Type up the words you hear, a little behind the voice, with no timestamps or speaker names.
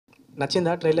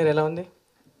నచ్చిందా ట్రైలర్? ఎలా ఉంది?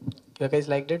 You guys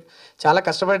liked it? చాలా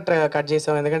కష్టపడి కట్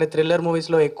చేసాం, ఎందుకంటే థ్రిల్లర్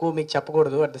మూవీస్లో ఎక్కువ మీకు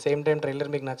చెప్పకూడదు. At the same time trailer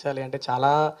మీకు నచ్చాలి అంటే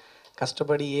చాలా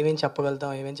కష్టపడి ఏమేమి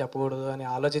చెప్పగలుగుతాం ఏమేమి చెప్పకూడదు అని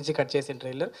ఆలోచించి కట్ చేసిన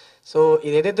ట్రైలర్. సో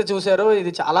ఇది ఏదైతే చూసారో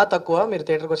ఇది చాలా తక్కువ. మీరు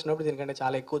థియేటర్కి వచ్చినప్పుడు దీనికంటే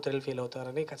చాలా ఎక్కువ థ్రిల్ ఫీల్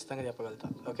అవుతారని ఖచ్చితంగా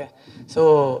చెప్పగలుగుతాం. Okay, so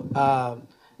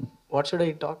what should I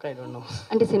talk? I don't know.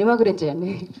 అంటే సినిమా గురించి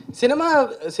అండి.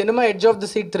 Cinema edge of the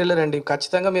seat thriller అండి.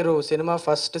 ఖచ్చితంగా మీరు సినిమా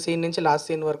ఫస్ట్ సీన్ నుంచి లాస్ట్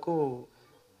సీన్ వరకు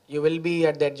you will be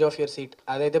at the edge of your seat,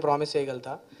 అదైతే promise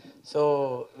చేయగలుగుతా. So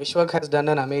Vishwak has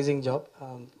done an amazing job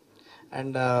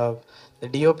and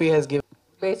the DOP has give.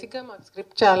 బేసిక్గా మాకు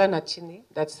script చాలా నచ్చింది,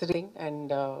 that's the thing,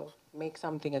 and make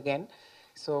something again.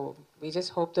 So we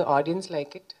just hope the audience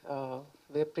like it.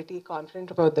 We are pretty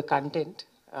confident about the content,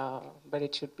 but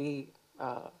it should be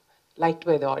liked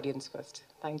by the audience first.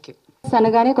 Thank you.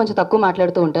 అనగానే కొంచెం తక్కువ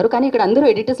మాట్లాడుతూ ఉంటారు, కానీ ఇక్కడ అందరూ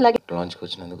editors లాగే. లాంచ్కి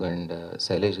వచ్చినందుకు అండ్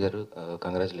శైలేష్ గారు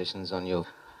congratulations on your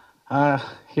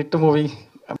hit movie.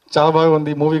 చాలా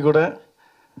బాగుంది మూవీ కూడా.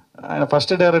 ఆయన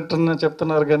ఫస్ట్ డైరెక్టర్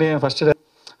చెప్తున్నారు, కానీ ఫస్ట్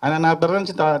ఆయన నా దగ్గర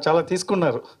నుంచి చాలా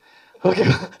తీసుకున్నారు. ఓకే,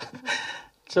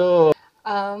 సో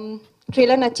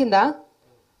ట్రైలర్ నచ్చిందా?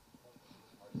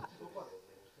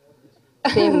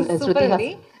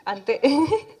 అంతే.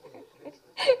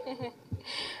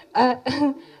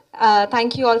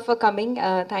 Thank you all for coming.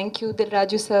 Thank you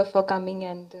Dilraju sir for coming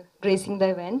and gracing the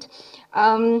event.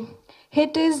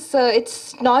 Hit is it's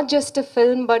not just a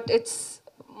film, but it's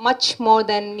much more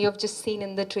than you've just seen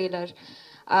in the trailer.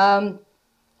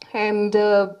 And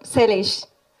Sailesh,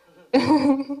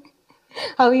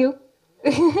 how are you?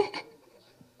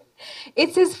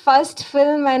 It's his first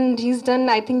film and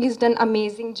I think he's done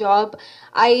amazing job.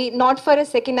 Not for a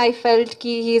second I felt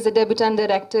he is a debutant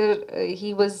director.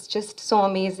 He was just so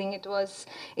amazing.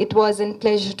 It was a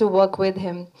pleasure to work with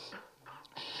him.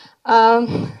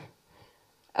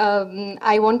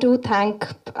 I want to thank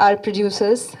our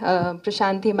producers,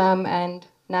 Prashanthi ma'am and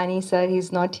Nani sir.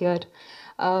 He's not here.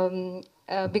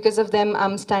 Because of them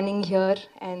I'm standing here,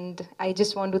 and I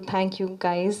just want to thank you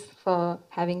guys for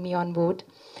having me on board.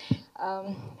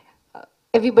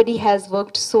 Everybody has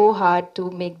worked so hard to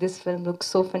make this film look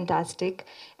so fantastic,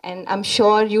 and I'm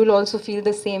sure you'll also feel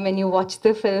the same when you watch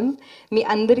the film. Me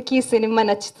andarki cinema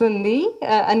nachtundi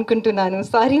anukuntunnanu.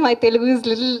 Sorry, my Telugu is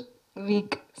little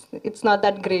weak. It's not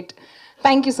that great.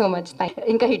 Thank you so much.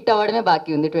 ఇంకా hit అవ్వడమే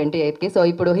బాకీ ఉంది 28కి. So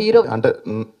ఇప్పుడు hero అంటే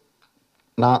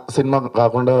నా cinema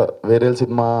కాకుండా వేరే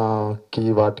సినిమాకి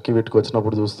వీటికి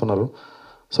వచ్చినప్పుడు చూస్తున్నారు.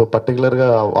 సో పర్టికులర్గా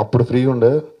అప్పుడు ఫ్రీగా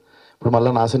ఉండే, ఇప్పుడు మళ్ళీ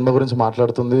నా సినిమా గురించి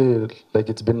మాట్లాడుతుంది. Like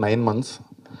it's been 9 months.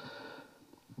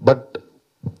 But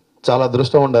చాలా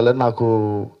అదృష్టం ఉండాలి నాకు.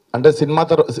 అంటే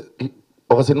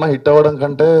ఒక సినిమా హిట్ అవ్వడం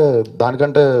కంటే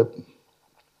దానికంటే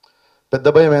పెద్ద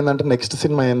భయం ఏంటంటే నెక్స్ట్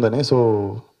సినిమా ఏందని. సో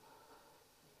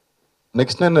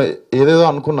నెక్స్ట్ నేను ఏదేదో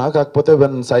అనుకున్నా, కాకపోతే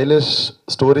వెన్ శైలేష్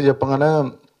స్టోరీ చెప్పగానే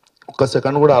ఒక్క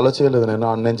సెకండ్ కూడా ఆలోచించలేదు.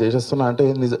 నేను చేసేస్తున్నా అంటే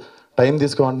టైం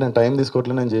తీసుకోమంటే నేను టైం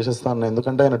తీసుకోవట్లేదు, నేను చేసేస్తాను.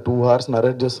 ఎందుకంటే ఆయన 2 hours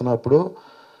నరేట్ చేస్తున్నప్పుడు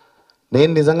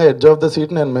నేను నిజంగా ఎడ్జ్ ఆఫ్ ద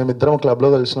సీట్. మేమిద్దరం క్లబ్లో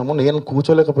కలిసినాము. నేను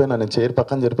కూర్చోలేకపోయినా, నేను చైర్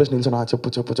పక్కన చెప్పేసి నిల్చొని చెప్పు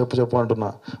చెప్పు చెప్పు చెప్పు అంటున్నా.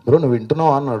 బ్రో నువ్వు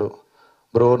వింటున్నావా అన్నాడు.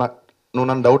 బ్రో నువ్వు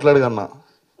నన్ను డౌట్లు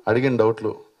అడిగిన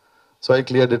డౌట్లు. So I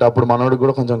clear it. అప్పుడు మనోడికి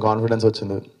కూడా కొంచెం కాన్ఫిడెన్స్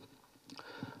వచ్చింది.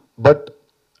 బట్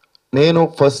నేను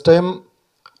ఫస్ట్ టైం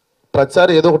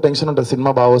ప్రతిసారి ఏదో ఒక టెన్షన్ ఉంటుంది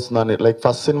సినిమా బాగా వస్తుందని. లైక్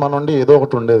ఫస్ట్ సినిమా నుండి ఏదో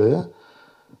ఒకటి ఉండేది,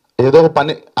 ఏదో ఒక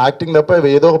పని, యాక్టింగ్ తప్ప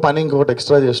ఏదో ఒక పని ఇంకొకటి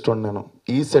ఎక్స్ట్రా చేస్తుండే. నేను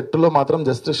ఈ సెట్లో మాత్రం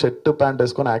జస్ట్ షర్ట్ ప్యాంట్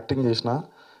వేసుకొని యాక్టింగ్ చేసిన,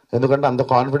 ఎందుకంటే అంత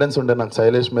కాన్ఫిడెన్స్ ఉండే నాకు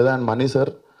శైలేష్ మీద. అండ్ మనీ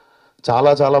సార్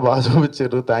చాలా చాలా బాగా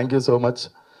చూపించారు. Thank you so much.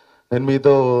 నేను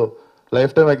మీతో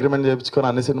లైఫ్ టైం అగ్రిమెంట్ చేయించుకొని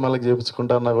అన్ని సినిమాలకు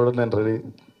చేయించుకుంటాన్నా కూడా నేను ready.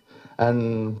 And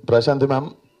Prashanti ma'am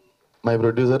my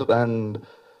producer. And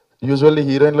usually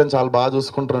హీరోయిన్లను చాలా బాగా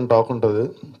చూసుకుంటారని టాక్ ఉంటుంది.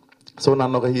 సో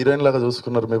నన్ను ఒక హీరోయిన్ లాగా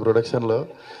చూసుకున్నారు మీ ప్రొడక్షన్లో.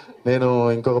 నేను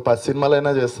ఇంకొక 10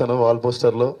 సినిమాలైనా చేస్తాను వాల్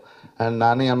పోస్టర్లో. అండ్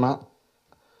నాని అన్న,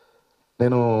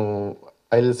 నేను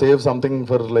I will save something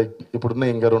for like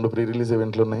ఇప్పుడున్నాయి ఇంకా 2 ప్రీ-రిలీజ్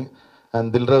ఈవెంట్లు ఉన్నాయి. అండ్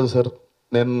దిల్రాజు సార్,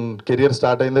 నేను కెరియర్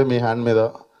స్టార్ట్ అయిందే మీ హ్యాండ్ మీద.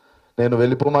 నేను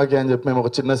వెళ్ళిపోమాకి అని చెప్పి మేము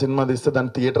ఒక చిన్న సినిమా తీస్తే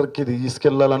దాన్ని థియేటర్కి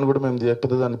తీసుకెళ్ళాలని కూడా మేము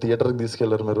తీయకపోతే దాన్ని థియేటర్కి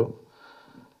తీసుకెళ్లారు మీరు.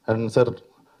 అండ్ సార్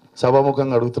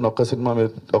సభాముఖంగా అడుగుతున్న ఒక్క సినిమా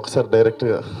మీరు ఒకసారి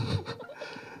డైరెక్ట్గా.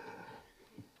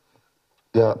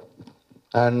 యా,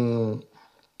 అండ్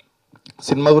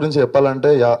సినిమా గురించి చెప్పాలంటే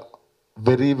yeah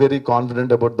very very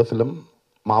confident about the film.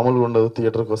 మామూలుగా ఉండదు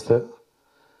థియేటర్కి వస్తే.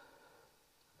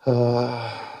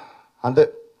 అంతే,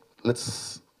 let's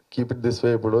keep it this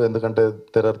way ఇప్పుడు. ఎందుకంటే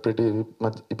దెర్ ఆర్ ప్రిటీ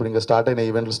మచ్. ఇప్పుడు ఇంకా స్టార్ట్ అయినాయి,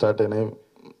 ఈవెంట్లు స్టార్ట్ అయినాయి,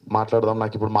 మాట్లాడదాం.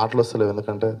 నాకు ఇప్పుడు మాటలు వస్తలేవు,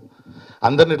 ఎందుకంటే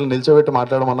అందరిని ఇట్లా నిల్చోబెట్టి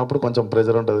మాట్లాడమన్నప్పుడు కొంచెం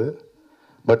ప్రెజర్ ఉంటుంది.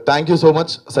 But thank you so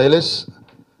much Shailesh.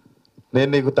 నేను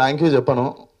నీకు థ్యాంక్ యూ చెప్పను,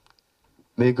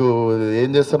 నీకు ఏం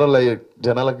చేస్తారో లైక్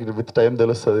జనాలకి విత్ టైం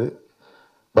తెలుస్తుంది.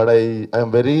 But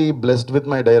I'm very blessed with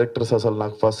my directors. అసలు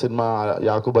నాకు ఫస్ట్ సినిమా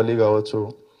యాకూబ్ అలీ కావచ్చు,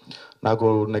 నాకు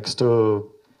నెక్స్ట్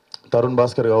తరుణ్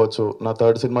భాస్కర్ కావచ్చు, నా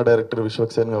third cinema director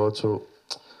Vishwak Sen కావచ్చు,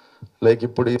 లైక్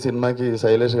ఇప్పుడు ఈ సినిమాకి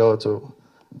శైలేష్ కావచ్చు.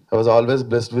 I was always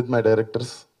blessed with my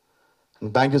directors.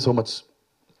 Thank you so much.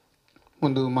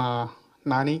 ముందు మా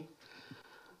నాని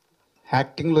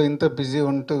యాక్టింగ్లో ఇంత బిజీ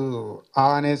ఉంటూ ఆ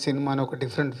అనే సినిమాని ఒక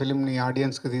డిఫరెంట్ ఫిలింని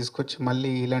ఆడియన్స్కి తీసుకొచ్చి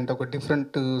మళ్ళీ ఇలాంటి ఒక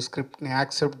డిఫరెంట్ స్క్రిప్ట్ని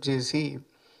యాక్సెప్ట్ చేసి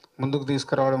ముందుకు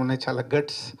తీసుకురావడం అనేది చాలా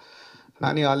guts.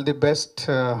 Nani, all the best.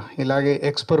 ఇలాగే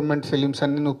ఎక్స్పెరిమెంట్ ఫిలిమ్స్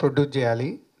అన్నీ నువ్వు ప్రొడ్యూస్ చేయాలి.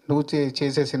 నువ్వు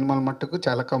చేసే సినిమాల మట్టుకు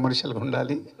చాలా కమర్షియల్గా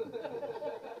ఉండాలి.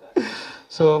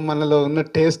 సో మనలో ఉన్న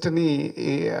టేస్ట్ని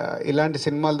ఇలాంటి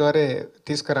సినిమాల ద్వారా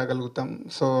తీసుకురాగలుగుతాం.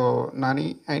 సో నాని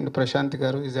అండ్ ప్రశాంత్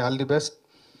గారు is all the best.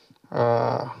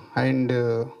 And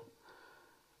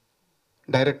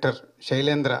director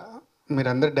Shailendra,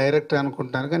 మీరందరు డైరెక్టర్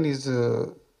అనుకుంటున్నారు కానీ ఈజ్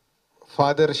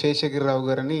ఫాదర్ శేషగిరిరావు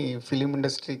గారని ఫిలిం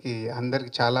ఇండస్ట్రీకి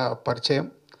అందరికి చాలా పరిచయం.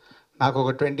 నాకు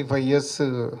ఒక 25 years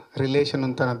రిలేషన్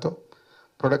ఉంది తనతో.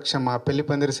 మా పెళ్లి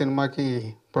పందిరి సినిమాకి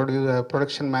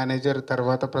ప్రొడక్షన్ మేనేజర్,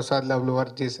 తర్వాత ప్రసాద్ ల్యాబ్లో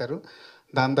వర్క్ చేశారు.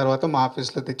 దాని తర్వాత మా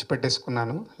ఆఫీస్లో తెచ్చి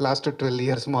పెట్టేసుకున్నాను. లాస్ట్ 12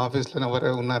 years మా ఆఫీస్లోనే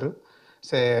ఎవరు ఉన్నారు,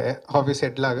 ఆఫీస్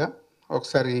హెడ్ లాగా.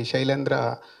 ఒకసారి శైలేంద్ర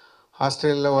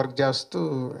ఆస్ట్రేలియాలో వర్క్ చేస్తూ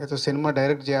ఏదో సినిమా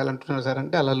డైరెక్ట్ చేయాలంటున్నారు సార్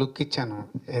అంటే అలా లుక్ ఇచ్చాను.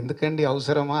 ఎందుకండి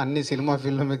అవసరమా, అన్ని సినిమా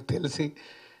ఫీల్డ్లో మీకు తెలిసి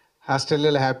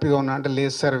ఆస్ట్రేలియాలో హ్యాపీగా ఉన్నా అంటే,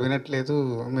 లేదు సార్ వినట్లేదు,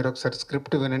 మీరు ఒకసారి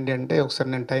స్క్రిప్ట్ వినండి అంటే ఒకసారి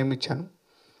నేను టైం ఇచ్చాను.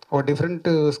 ఒక డిఫరెంట్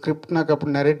స్క్రిప్ట్ నాకు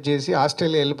అప్పుడు నరేట్ చేసి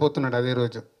ఆస్ట్రేలియా వెళ్ళిపోతున్నాడు అదే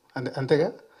రోజు. అంతేగా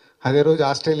అదే రోజు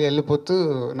ఆస్ట్రేలియా వెళ్ళిపోతూ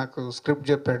నాకు స్క్రిప్ట్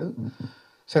చెప్పాడు.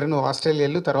 సరే నువ్వు ఆస్ట్రేలియా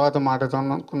వెళ్ళు, తర్వాత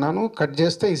మాట్లాడతాను అనుకున్నాను. కట్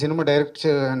చేస్తే ఈ సినిమా డైరెక్ట్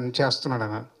చేస్తున్నాడు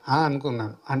అన్నాను.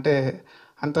 అనుకున్నాను అంటే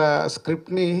అంత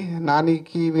స్క్రిప్ట్ని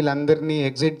నానికి వీళ్ళందరినీ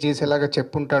ఎగ్జిట్ చేసేలాగా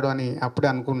చెప్పుంటాడు అని అప్పుడే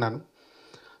అనుకున్నాను.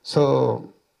 So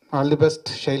all the best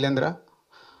Shailendra.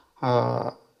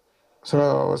 So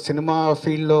cinema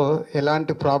ఫీల్డ్లో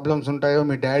ఎలాంటి ప్రాబ్లమ్స్ ఉంటాయో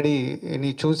మీ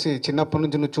డాడీని చూసి చిన్నప్పటి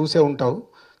నుంచి నువ్వు చూసే ఉంటావు,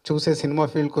 చూసే సినిమా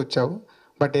ఫీల్డ్కి వచ్చావు.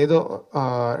 బట్ ఏదో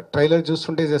ట్రైలర్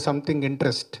చూస్తుంటే ఇస్ సంథింగ్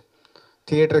ఇంట్రెస్ట్,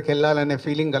 థియేటర్కి వెళ్ళాలనే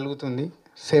ఫీలింగ్ కలుగుతుంది.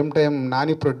 సేమ్ టైం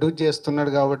నాని ప్రొడ్యూస్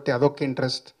చేస్తున్నాడు కాబట్టి అదొక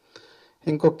ఇంట్రెస్ట్.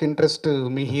 ఇంకొక ఇంట్రెస్ట్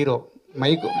మీ హీరో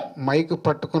మైక్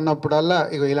పట్టుకున్నప్పుడల్లా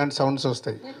ఇక ఇలాంటి సౌండ్స్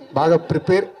వస్తాయి. బాగా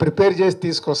ప్రిపేర్ చేసి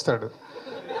తీసుకొస్తాడు.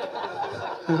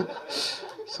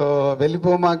 సో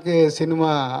వెళ్ళిపోమాకే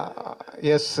సినిమా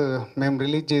ఎస్ మేము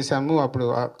రిలీజ్ చేసాము. అప్పుడు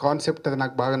ఆ కాన్సెప్ట్ అది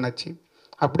నాకు బాగా నచ్చి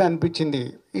అప్పుడే అనిపించింది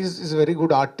ఈజ్ వెరీ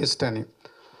గుడ్ ఆర్టిస్ట్ అని.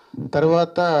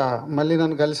 తర్వాత మళ్ళీ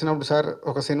నన్ను కలిసినప్పుడు సార్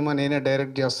ఒక సినిమా నేనే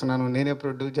డైరెక్ట్ చేస్తున్నాను, నేనే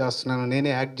ప్రొడ్యూస్ చేస్తున్నాను,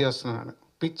 నేనే యాక్ట్ చేస్తున్నాను,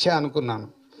 పిచ్చా అనుకున్నాను.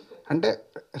 అంటే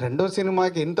రెండో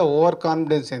సినిమాకి ఇంత ఓవర్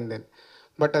కాన్ఫిడెన్స్ ఏందని.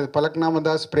 బట్ అది పలక్నామా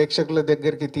దాస్ ప్రేక్షకుల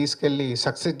దగ్గరికి తీసుకెళ్ళి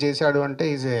సక్సెస్ చేశాడు అంటే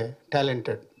ఈజ్ ఏ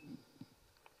టాలెంట్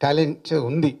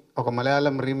ఉంది. ఒక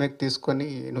మలయాళం రీమేక్ తీసుకొని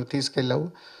నువ్వు తీసుకెళ్ళావు.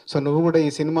 సో నువ్వు కూడా ఈ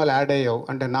సినిమాలో యాడ్ అయ్యావు.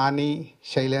 అంటే నాని,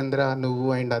 శైలేంద్ర, నువ్వు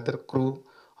and other crew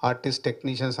artist,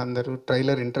 technicians అందరూ.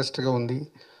 ట్రైలర్ ఇంట్రెస్ట్గా ఉంది.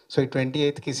 సో ఈ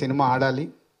 28th సినిమా ఆడాలి,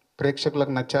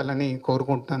 ప్రేక్షకులకు నచ్చాలని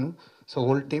కోరుకుంటున్నాను. So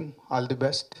whole team all the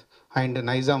best. And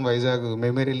Nizam Vizag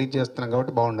మేమే రిలీజ్ చేస్తున్నాం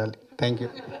కాబట్టి బాగుండాలి. Thank you.